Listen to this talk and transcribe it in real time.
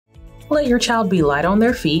Let your child be light on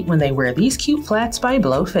their feet when they wear these cute flats by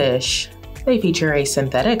Blowfish. They feature a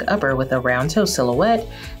synthetic upper with a round toe silhouette,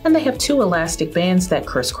 and they have 2 elastic bands that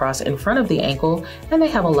crisscross in front of the ankle, and they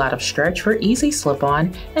have a lot of stretch for easy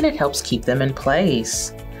slip-on, and it helps keep them in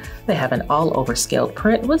place. They have an all-over scaled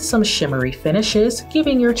print with some shimmery finishes,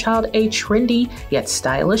 giving your child a trendy yet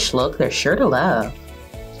stylish look they're sure to love.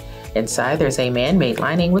 Inside, there's a man-made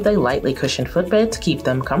lining with a lightly cushioned footbed to keep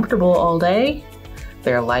them comfortable all day.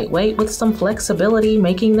 They're lightweight with some flexibility,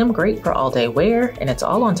 making them great for all-day wear, and it's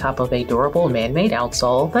all on top of a durable man-made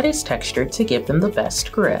outsole that is textured to give them the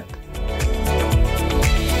best grip.